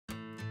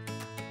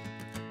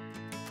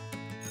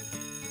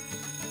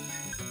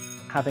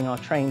having our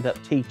trained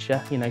up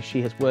teacher,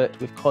 she has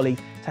worked with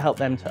colleagues to help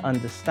them to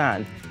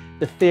understand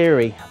the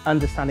theory,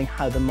 understanding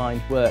how the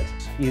mind works.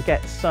 You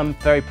get some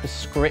very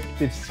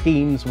prescriptive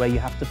schemes where you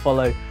have to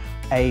follow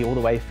A all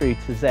the way through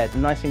to Z. The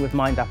nice thing with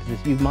Mindapples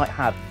is you might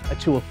have a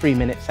 2 or 3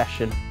 minute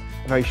session,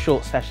 a very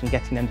short session,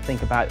 getting them to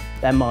think about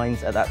their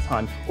minds at that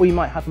time. Or you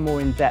might have a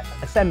more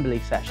in-depth assembly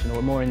session or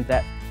a more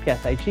in-depth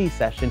PSHE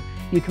session.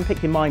 You can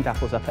pick your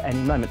Mindapples up at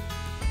any moment.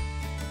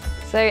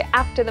 So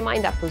after the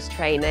Mindapples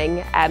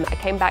training, I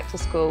came back to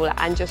school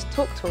and just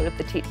talked to all of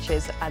the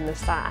teachers and the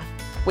staff.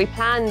 We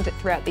planned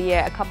throughout the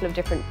year a couple of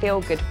different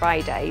Feel Good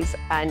Fridays,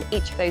 and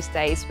each of those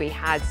days we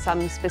had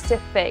some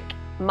specific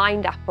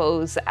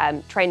Mindapples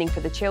training for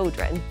the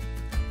children.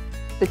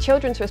 The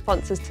children's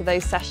responses to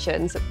those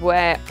sessions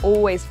were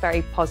always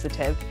very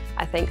positive.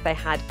 I think they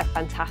had a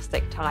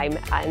fantastic time,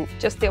 and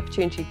just the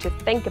opportunity to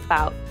think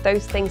about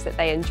those things that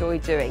they enjoy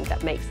doing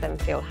that makes them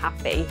feel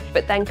happy,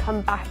 but then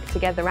come back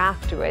together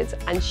afterwards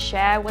and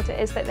share what it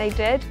is that they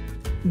did.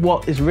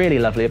 What is really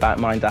lovely about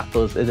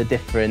Mindapples are the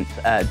different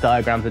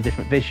diagrams, the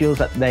different visuals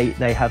that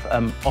they have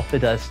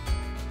offered us.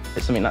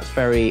 It's something that's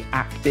very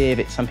active,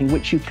 it's something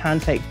which you can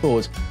take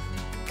forward.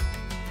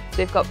 So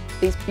we've got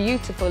these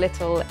beautiful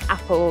little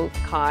apple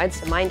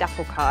cards,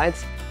 Mindapples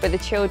cards, for the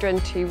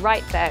children to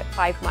write their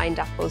 5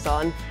 Mindapples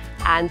on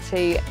and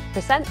to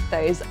present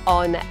those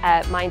on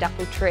a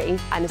Mindapple tree.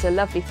 And it's a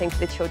lovely thing for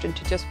the children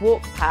to just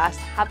walk past,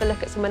 have a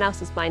look at someone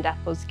else's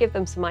Mindapples, give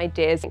them some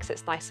ideas. It's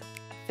a nice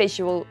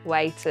visual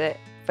way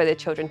for the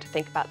children to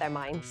think about their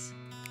minds.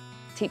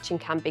 Teaching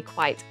can be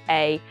quite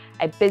a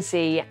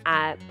busy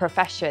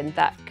profession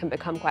that can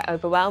become quite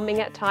overwhelming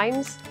at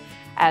times.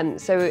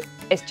 So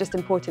it's just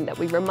important that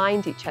we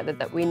remind each other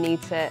that we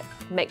need to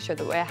make sure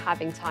that we're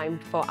having time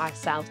for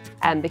ourselves.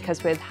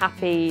 Because with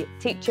happy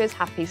teachers,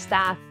 happy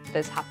staff,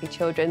 there's happy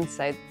children,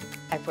 so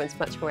everyone's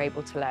much more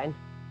able to learn.